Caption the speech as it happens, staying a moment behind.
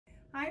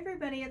Hi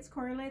everybody, it's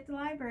Coralie at the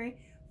library.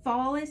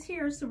 Fall is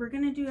here, so we're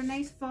going to do a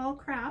nice fall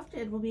craft.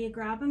 It will be a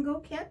grab and go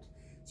kit.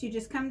 So you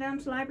just come down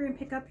to the library and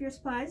pick up your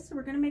supplies. So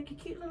we're going to make a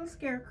cute little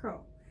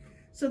scarecrow.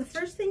 So the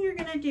first thing you're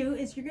going to do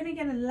is you're going to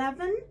get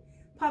 11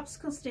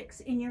 popsicle sticks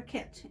in your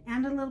kit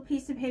and a little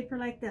piece of paper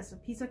like this, a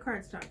piece of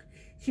cardstock.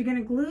 So you're going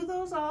to glue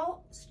those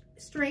all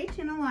straight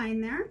in a line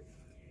there.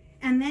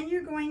 And then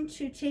you're going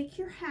to take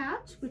your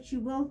hat, which you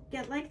will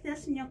get like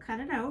this, and you'll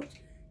cut it out.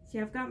 See,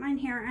 I've got mine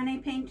here, and I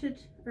painted,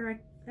 or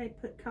I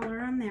put color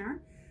on there.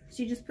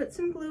 So you just put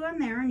some glue on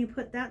there, and you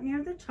put that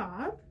near the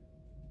top.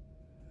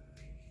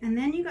 And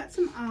then you got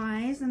some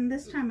eyes, and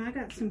this time I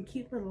got some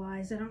cute little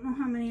eyes. I don't know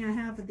how many I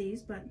have of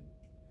these, but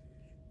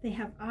they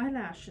have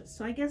eyelashes.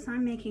 So I guess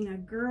I'm making a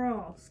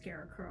girl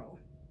scarecrow.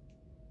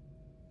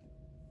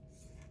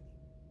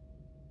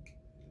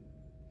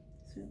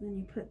 So then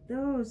you put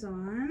those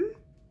on.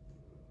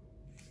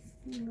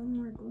 A little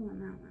more glue on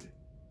that one.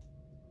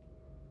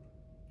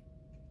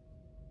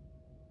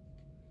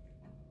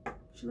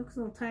 She looks a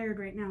little tired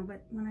right now,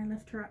 but when I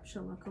lift her up,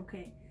 she'll look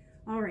okay.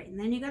 All right, and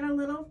then you got a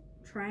little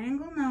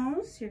triangle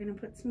nose. You're going to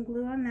put some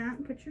glue on that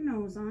and put your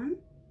nose on.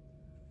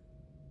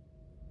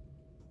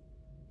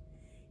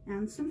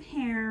 And some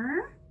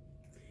hair.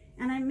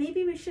 And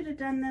maybe we should have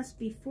done this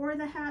before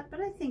the hat,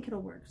 but I think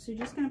it'll work. So you're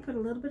just going to put a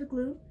little bit of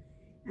glue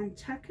and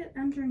tuck it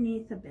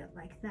underneath a bit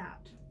like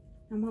that.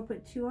 And we'll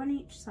put 2 on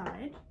each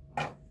side.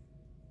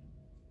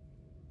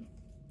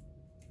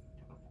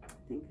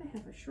 I think I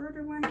have a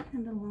shorter one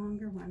and a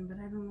longer one, but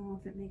I don't know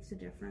if it makes a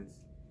difference.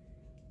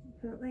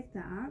 Put it like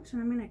that,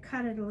 and I'm going to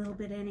cut it a little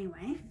bit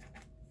anyway.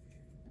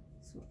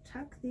 So we'll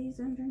tuck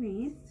these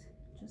underneath,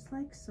 just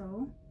like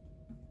so.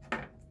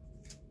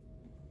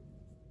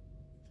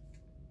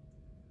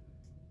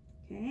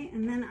 Okay,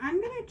 and then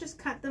I'm going to just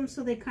cut them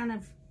so they kind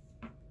of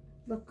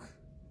look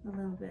a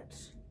little bit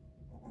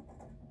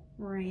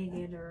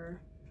ragged,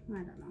 or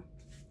I don't know,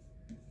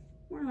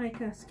 more like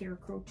a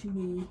scarecrow to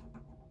me.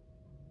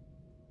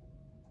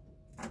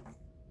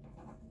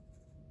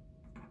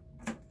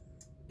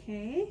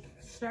 Okay,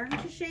 starting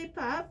to shape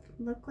up,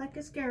 look like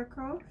a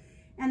scarecrow.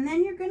 And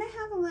then you're going to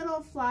have a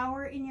little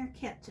flower in your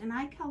kit. And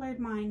I colored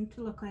mine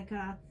to look like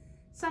a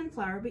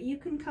sunflower, but you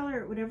can color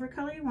it whatever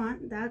color you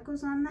want. That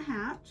goes on the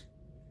hat,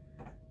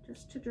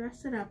 just to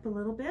dress it up a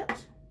little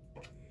bit.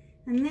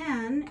 And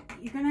then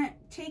you're going to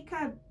take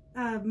a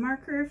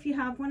marker if you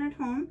have one at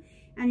home,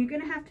 and you're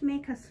going to have to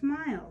make a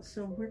smile.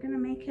 So we're going to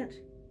make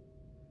it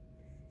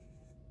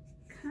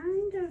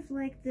kind of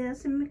like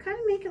this, and we kind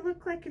of make it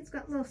look like it's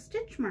got little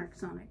stitch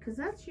marks on it, because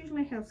that's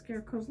usually how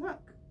scarecrows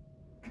look.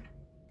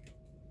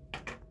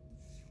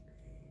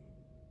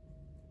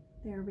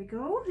 There we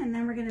go. And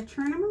then we're going to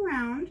turn them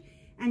around,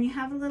 and you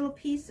have a little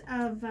piece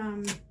of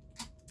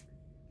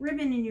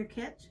ribbon in your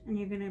kit, and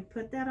you're going to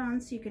put that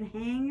on so you can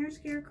hang your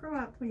scarecrow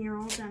up when you're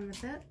all done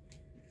with it.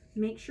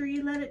 Make sure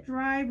you let it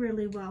dry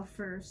really well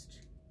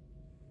first.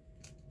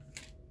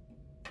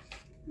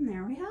 And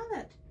there we have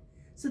it.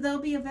 So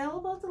they'll be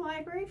available at the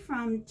library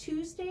from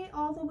Tuesday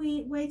all the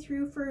way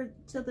through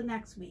till the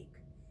next week.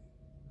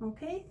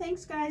 Okay,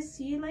 thanks guys.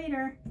 See you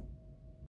later.